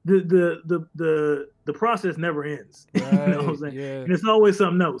the process never ends. Right, you know what I'm saying? Yeah. And it's always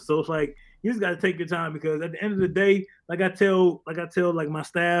something else. So it's like, you just got to take your time, because at the end of the day, like I tell like my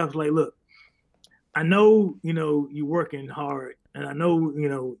staff, like, look, I know, you're working hard, and I know,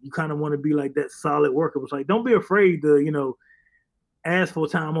 you kind of want to be like that solid worker. It's like, don't be afraid to, ask for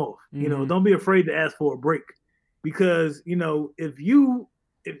time off. Don't be afraid to ask for a break, because, if you,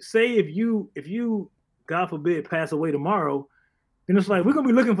 God forbid, pass away tomorrow, then it's like, we're going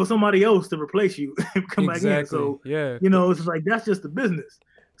to be looking for somebody else to replace you and come back in. So, yeah, it's just like, that's just the business.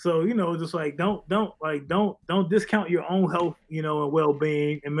 So, just like, don't discount your own health, and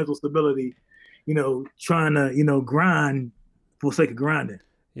well-being and mental stability, trying to, grind for the sake of grinding.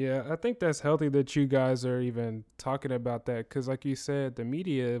 Yeah, I think that's healthy that you guys are even talking about that, because like you said, the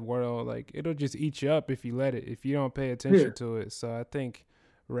media world, like, it'll just eat you up if you let it, if you don't pay attention to it. So I think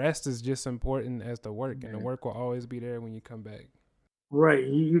rest is just important as the work, and the work will always be there when you come back. Right.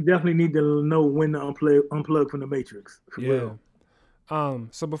 You definitely need to know when to unplug from the matrix. For real.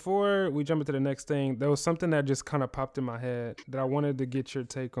 So before we jump into the next thing, there was something that just kind of popped in my head that I wanted to get your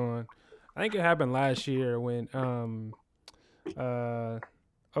take on. I think it happened last year when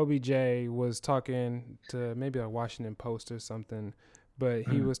OBJ was talking to maybe a Washington Post or something, but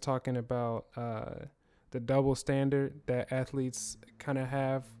he was talking about the double standard that athletes kind of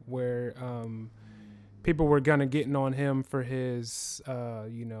have, where people were kind of getting on him for his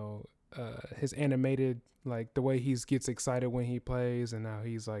his animated, like the way he gets excited when he plays, and how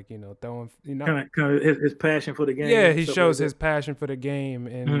he's like, throwing, kind of his passion for the game. Yeah, he shows his passion for the game,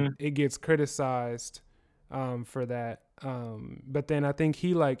 and it gets criticized for that. But then I think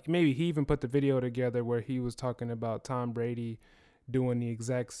maybe he even put the video together where he was talking about Tom Brady doing the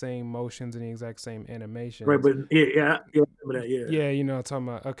exact same motions and the exact same animations. Right, but yeah, remember that, yeah. Yeah, I'm talking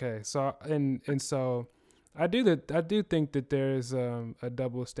about. Okay, so and so I do think that there's a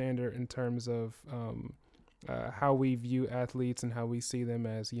double standard in terms of how we view athletes and how we see them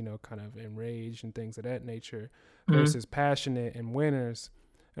as, kind of enraged and things of that nature versus passionate and winners.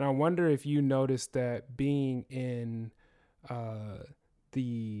 And I wonder if you noticed that being in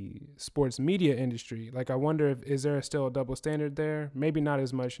the sports media industry. Like, I wonder is there still a double standard there? Maybe not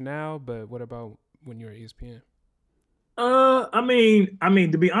as much now, but what about when you were at ESPN? I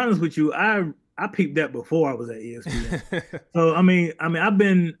mean, to be honest with you, I peeped that before I was at ESPN. So I mean, I've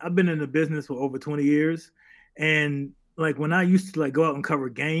been in the business for over 20 years, and like when I used to like go out and cover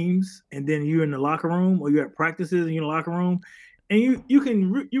games, and then you're in the locker room or you're at practices and you're in the locker room, and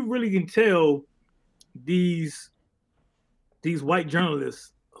you really can tell these white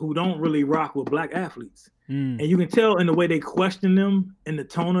journalists who don't really rock with black athletes. And you can tell in the way they question them, and the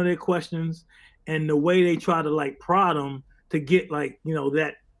tone of their questions, and the way they try to like prod them to get like, you know,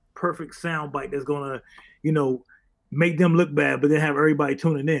 that perfect sound bite that's gonna, you know, make them look bad, but then have everybody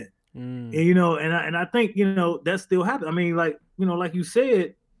tuning in. And you know, and I think, you know, that still happens. I mean, like, you know, like you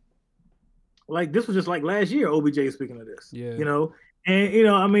said, like this was just like last year, OBJ speaking of this. Yeah. You know, and you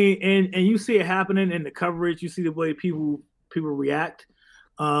know, I mean, and you see it happening in the coverage, you see the way people react,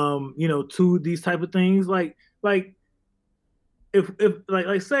 you know, to these type of things. Like if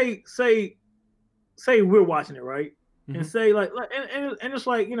like say we're watching it, right? Mm-hmm. And say like and it's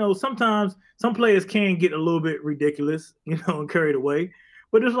like, you know, sometimes some players can get a little bit ridiculous, you know, and carried away.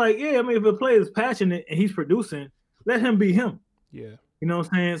 But it's like, yeah, I mean, if a player is passionate and he's producing, let him be him. Yeah. You know what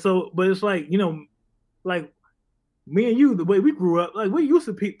I'm saying? So, but it's like, you know, like me and you, the way we grew up, like we used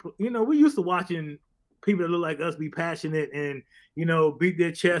to people, you know, we used to watching people that look like us be passionate and, you know, beat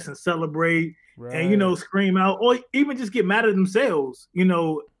their chest and celebrate and, you know, scream out or even just get mad at themselves, you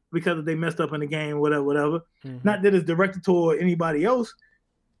know, because they messed up in the game, whatever. Mm-hmm. Not that it's directed toward anybody else.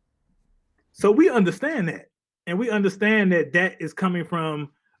 So we understand that. And we understand that that is coming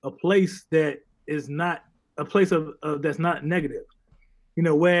from a place that is not a place of that's not negative. You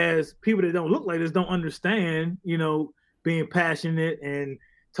know, whereas people that don't look like this don't understand, you know, being passionate and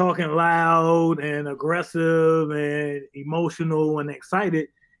talking loud and aggressive and emotional and excited.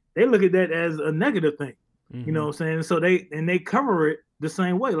 They look at that as a negative thing. Mm-hmm. You know what I'm saying? So they cover it the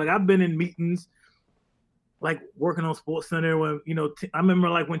same way. Like I've been in meetings, like working on Sports Center when, you know, I remember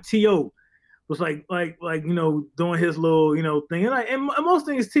like when T.O. was like you know, doing his little, you know, thing, and like and most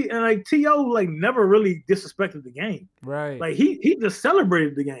things T.O. like never really disrespected the game, right? Like he just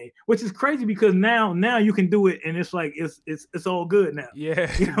celebrated the game, which is crazy because now you can do it and it's like it's all good now.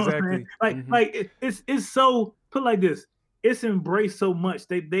 Yeah, you know exactly. Like mm-hmm. like it's so put like this, it's embraced so much.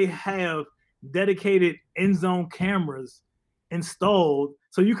 They have dedicated end zone cameras installed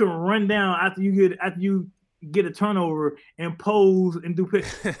so you can run down after you get a turnover and pose and do pitch.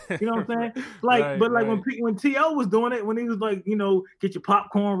 You know what I'm saying? Like, right, but like when T.O. was doing it, when he was like, you know, get your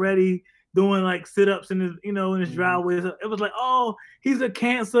popcorn ready, doing like sit-ups in his, you know, in his driveway, it was like, oh, he's a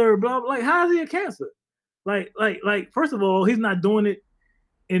cancer, blah, blah. Like, how is he a cancer? Like, first of all, he's not doing it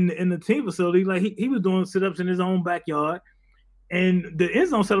in the team facility. Like he was doing sit-ups in his own backyard, and the end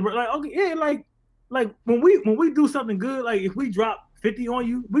zone celebrate. Like, okay, yeah, like when we do something good, like if we drop 50 on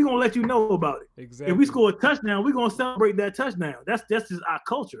you, we're gonna let you know about it. Exactly. If we score a touchdown, we're gonna celebrate that touchdown. That's just our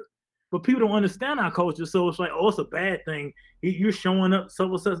culture. But people don't understand our culture, so it's like, oh, it's a bad thing. You're showing up, so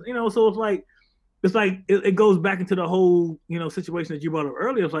you know. So it's like it goes back into the whole, you know, situation that you brought up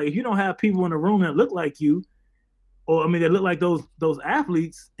earlier. It's like if you don't have people in the room that look like you, or I mean, that look like those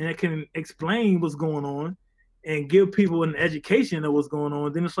athletes, and that can explain what's going on and give people an education of what's going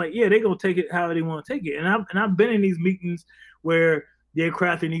on, then it's like, yeah, they're gonna take it how they want to take it. And I've been in these meetings where they're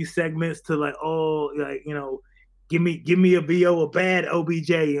crafting these segments to like, oh, like, you know, give me a VO, a bad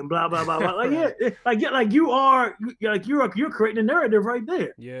OBJ, and blah blah blah blah. Like like you're creating a narrative right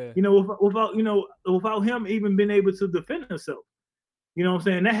there. Yeah. You know, without him even being able to defend himself. You know what I'm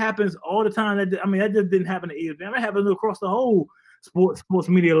saying? That happens all the time. That just didn't happen to ESPN. That happens across the whole sports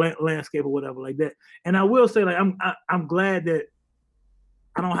media landscape or whatever like that. And I will say, like, I'm glad that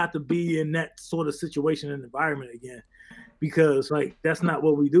I don't have to be in that sort of situation and environment again, because like that's not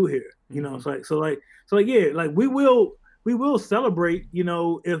what we do here. You know, it's like so yeah, like we will celebrate, you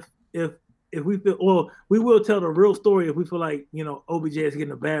know, if we feel, or we will tell the real story if we feel like, you know, OBJ is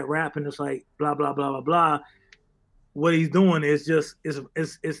getting a bad rap and it's like blah blah blah blah blah. What he's doing is just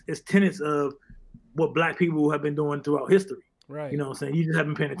is tenets of what Black people have been doing throughout history. Right. You know what I'm saying? You just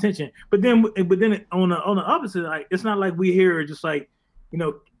haven't been paying attention. But then on the opposite, like it's not like we here just like, you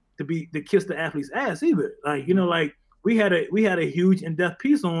know, to kiss the athlete's ass either. Like, you know, like we had a huge in-depth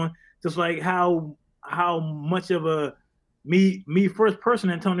piece on just like how much of a me first person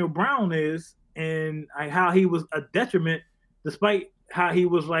Antonio Brown is, and like how he was a detriment despite how he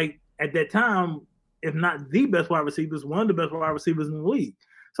was like at that time, if not the best wide receivers, one of the best wide receivers in the league.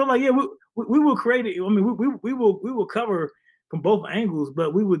 So like, yeah, we will create it. I mean, we will cover from both angles,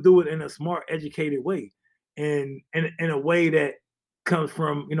 but we would do it in a smart, educated way, and in a way that comes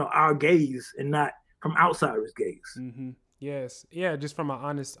from, you know, our gaze and not from outsiders' gaze. Mm-hmm. Yes, yeah, just from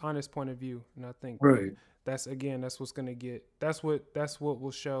an honest point of view, and I think right. That's what's gonna get. That's what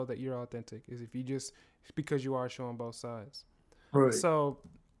will show that you're authentic, is if you just, because you are showing both sides. Right. So,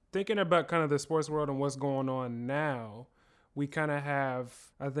 thinking about kind of the sports world and what's going on now, we kind of have,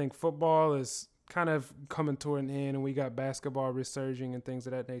 I think football is kind of coming to an end, and we got basketball resurging and things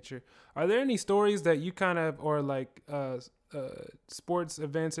of that nature. Are there any stories that you kind of, or like sports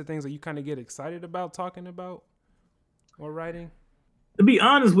events or things that you kind of get excited about talking about or writing? To be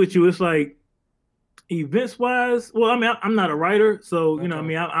honest with you, it's like events wise. Well, I mean, I'm not a writer, so you know, I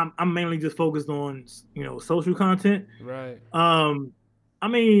mean, I'm mainly just focused on social content. Right. I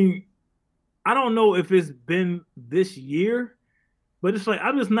mean, I don't know if it's been this year, but it's like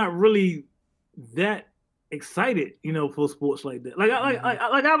I'm just not really that excited, for sports like that. Like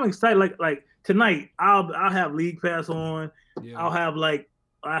I'm excited. Like tonight, I'll have League Pass on. Yeah.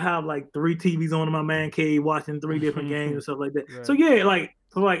 I have like 3 TVs on in my man cave watching 3 different games and stuff like that. Right. So yeah,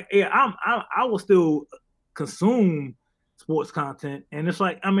 I will still consume sports content, and it's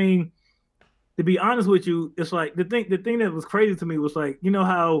like, I mean, to be honest with you, it's like the thing that was crazy to me was like,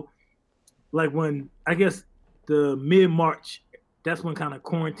 how like when I guess the mid-March, that's when kind of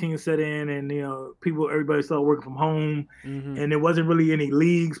quarantine set in, and everybody started working from home, and there wasn't really any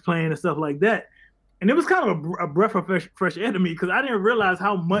leagues playing and stuff like that. And it was kind of a breath of fresh air to me, because I didn't realize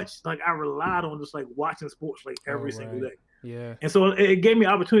how much like I relied on just like watching sports like every single day. Yeah. And so it gave me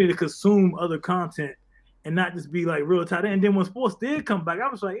opportunity to consume other content and not just be like real tight end. And then when sports did come back, I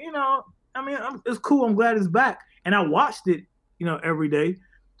was like, I mean, it's cool. I'm glad it's back. And I watched it, every day.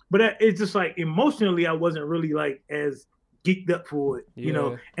 But it's just like emotionally, I wasn't really like as geeked up for it,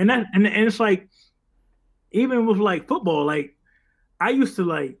 And it's like, even with like football, like I used to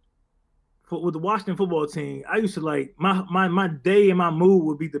like, with the Washington football team, I used to like my day and my mood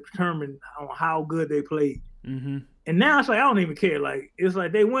would be determined on how good they played. Mm-hmm. And now it's like I don't even care. Like it's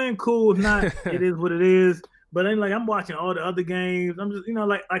like they win, cool. If not, it is what it is. But then like I'm watching all the other games. I'm just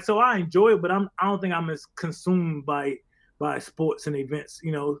like so I enjoy it, but I don't think I'm as consumed by sports and events.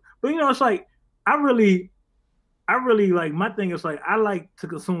 But it's like I really like, my thing is like I like to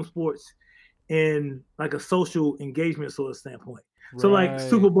consume sports in like a social engagement sort of standpoint. So like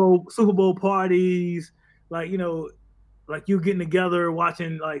Super Bowl parties, like like you getting together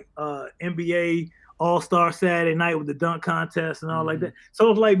watching like NBA All-Star Saturday night with the dunk contest and all like that. So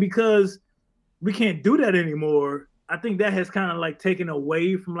it's like, because we can't do that anymore, I think that has kind of like taken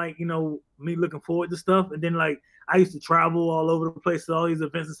away from like me looking forward to stuff. And then like I used to travel all over the place to all these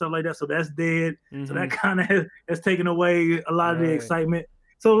events and stuff like that, so that's dead. So that kind of has taken away a lot of the excitement.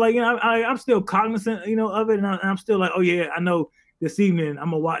 So like I'm still cognizant of it, and I'm still like, oh yeah, I know. This evening,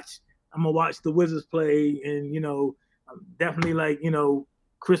 I'm gonna watch the Wizards play, and definitely like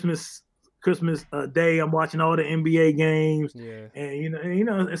Christmas Day, I'm watching all the NBA games, and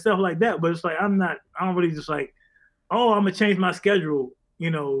and stuff like that. But it's like I don't really just like, oh, I'm gonna change my schedule,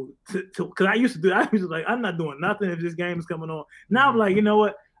 because I used to like, I'm not doing nothing if this game is coming on. Now I'm like, you know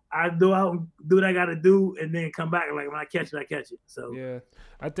what? I do out and do what I got to do, and then come back. Like when I catch it. So yeah,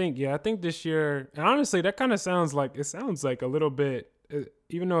 I think this year, and honestly, that kind of sounds like a little bit,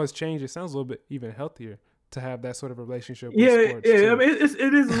 even though it's changed, it sounds a little bit even healthier to have that sort of relationship with sports. Yeah, too. I mean,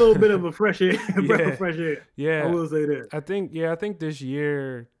 it is a little bit of a fresh air, breath of fresh air. Yeah, I will say that. I think this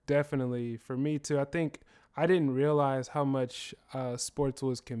year definitely for me too. I think I didn't realize how much sports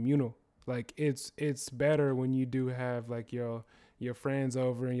was communal. Like it's better when you do have like your friends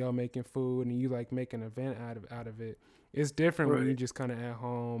over and y'all making food and you like make an event out of it. It's different when you just kind of at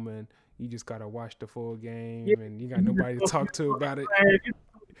home and you just gotta watch the full game and you got nobody to talk to about it.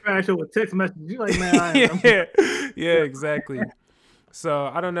 Crash over text messages. You like, man, yeah, exactly. So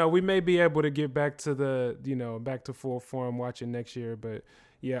I don't know. We may be able to get back to back to full form watching next year, but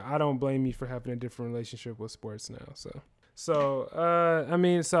yeah, I don't blame you for having a different relationship with sports now. So I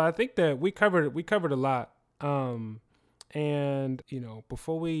mean, so I think that we covered a lot. And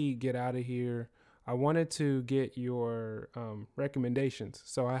before we get out of here, I wanted to get your recommendations.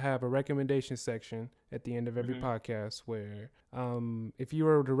 So I have a recommendation section at the end of every podcast where if you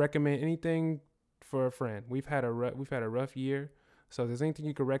were to recommend anything for a friend, we've had a rough year. So if there's anything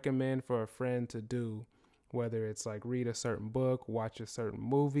you could recommend for a friend to do, whether it's like read a certain book, watch a certain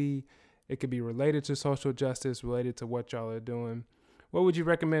movie, it could be related to social justice, related to what y'all are doing. What would you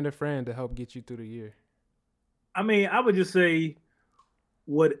recommend a friend to help get you through the year? I mean, I would just say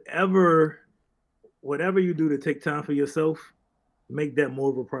whatever you do to take time for yourself, make that more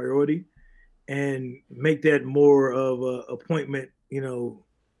of a priority and make that more of a appointment, add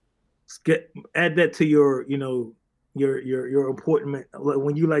that to your appointment.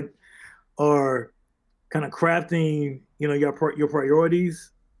 When you like are kind of crafting, your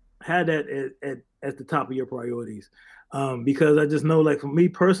priorities, have that at the top of your priorities. Because I just know, like for me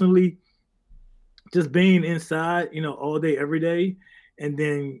personally, just being inside, all day, every day, and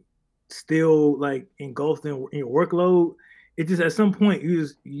then still like engulfed in your workload, it just at some point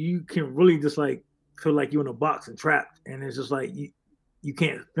you can really just like feel like you're in a box and trapped, and it's just like you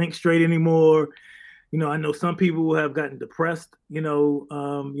can't think straight anymore. I know some people have gotten depressed,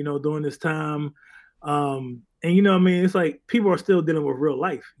 during this time. And I mean, it's like people are still dealing with real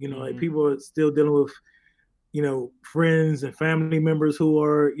life, like people are still dealing with, friends and family members who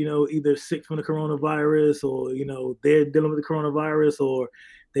are, either sick from the coronavirus or, they're dealing with the coronavirus or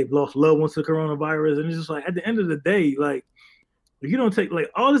they've lost loved ones to the coronavirus. And it's just like, at the end of the day, like, if you don't take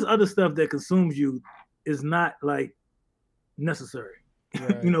like all this other stuff that consumes you is not like necessary,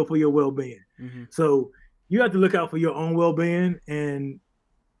 right. For your well-being. So you have to look out for your own well-being, and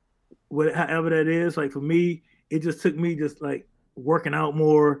however that is. Like for me, it just took me just like working out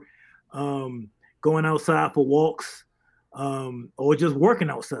more, going outside for walks, or just working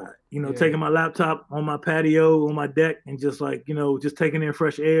outside, taking my laptop on my patio, on my deck, and just like, just taking in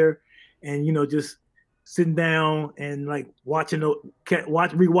fresh air and, just sitting down and like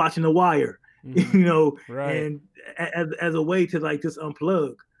rewatching The Wire, right. And as a way to like just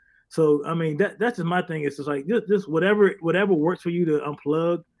unplug. So, I mean, that's just my thing. It's just like, just whatever works for you to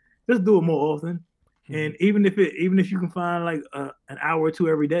unplug, just do it more often. And even if you can find like an hour or two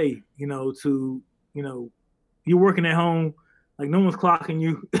every day, you're working at home, like no one's clocking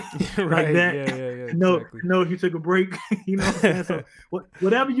you right. Like that. Yeah, exactly. If you took a break, what I'm saying? So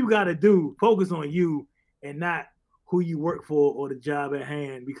whatever you got to do, focus on you and not who you work for or the job at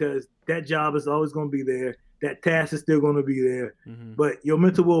hand, because that job is always going to be there. That task is still going to be there, but your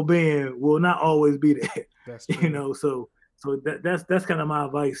mental well-being will not always be there. That's true. So that's kind of my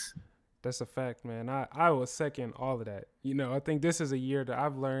advice. That's a fact, man. I will second all of that. I think this is a year that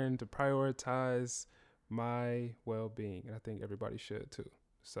I've learned to prioritize my well-being, and I think everybody should too.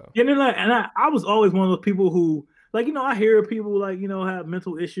 So yeah, and I was always one of those people who, like, I hear people like, have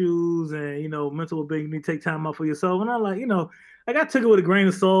mental issues and, mental well-being, you need to take time out for yourself. And I'm like, like I took it with a grain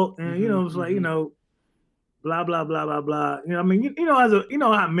of salt, and, it's like, blah, blah, blah, blah, blah. I mean,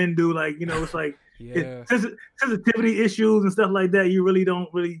 how men do, like, it's like sensitivity issues and stuff like that. You really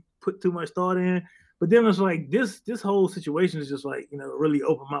don't really put too much thought in. But then it's like this whole situation is just like, really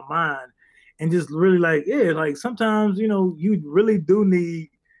opened my mind. And just really like, yeah, like sometimes, you really do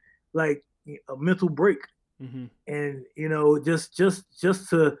need like a mental break. And, just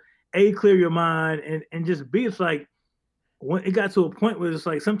to clear your mind and just be, it's like, when it got to a point where it's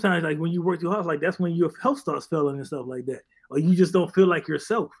like, sometimes like when you work too hard, like that's when your health starts failing and stuff like that, or you just don't feel like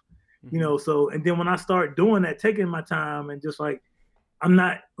yourself, so, and then when I start doing that, taking my time and just like, I'm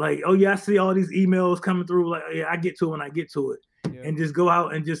not like, oh yeah, I see all these emails coming through, like, yeah, I get to it when I get to it. Yeah. And just go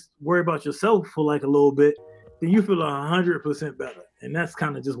out and just worry about yourself for like a little bit, then you feel 100% better. And that's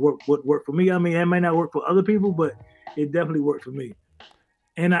kind of just what worked for me. I mean, it might not work for other people, but it definitely worked for me.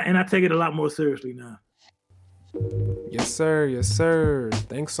 And I take it a lot more seriously now. Yes, sir. Yes, sir.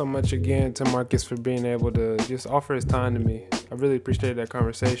 Thanks so much again to Marcus for being able to just offer his time to me. I really appreciate that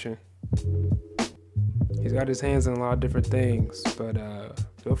conversation. He's got his hands in a lot of different things, but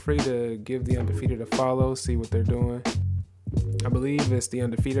feel free to give The Undefeated a follow, see what they're doing. I believe it's The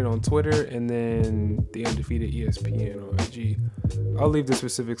Undefeated on Twitter and then The Undefeated ESPN on IG. I'll leave the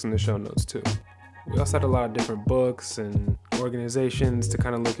specifics in the show notes too. We also had a lot of different books and organizations to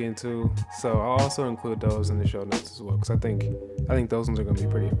kind of look into, so I'll also include those in the show notes as well, because I think those ones are going to be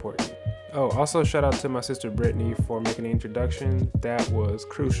pretty important. Oh, also shout out to my sister Brittany for making the introduction. That was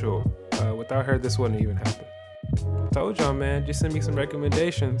crucial. Without her, this wouldn't even happen. Told y'all, man, just send me some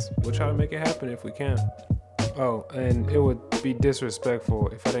recommendations. We'll try to make it happen if we can. Oh, and it would be disrespectful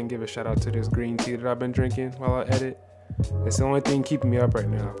if I didn't give a shout out to this green tea that I've been drinking while I edit. It's the only thing keeping me up right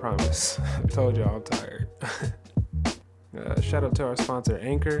now, I promise. I told y'all I'm tired. Shout out to our sponsor,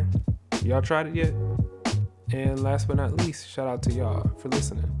 Anchor. Y'all tried it yet? And last but not least, shout out to y'all for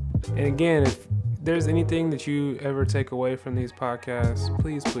listening. And again, if there's anything that you ever take away from these podcasts,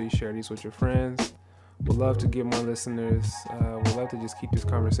 please share these with your friends. We'd love to get more listeners. We'd love to just keep this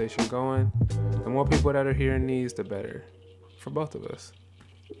conversation going. The more people that are hearing these, the better for both of us.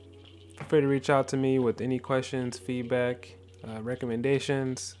 Feel free to reach out to me with any questions, feedback,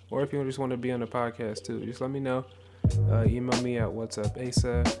 recommendations, or if you just want to be on the podcast too, just let me know. Email me at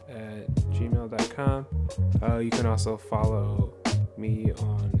whatsupasa@gmail.com. You can also follow me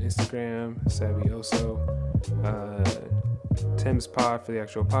on Instagram, Savioso, Tim's Pod for the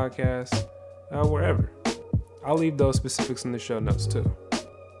actual podcast, wherever. I'll leave those specifics in the show notes too.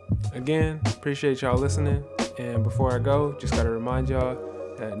 Again, appreciate y'all listening. And before I go, just got to remind y'all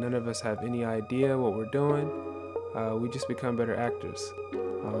that none of us have any idea what we're doing. We just become better actors.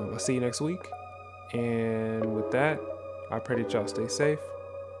 I'll see you next week. And with that, I pray that y'all stay safe.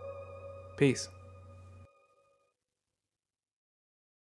 Peace.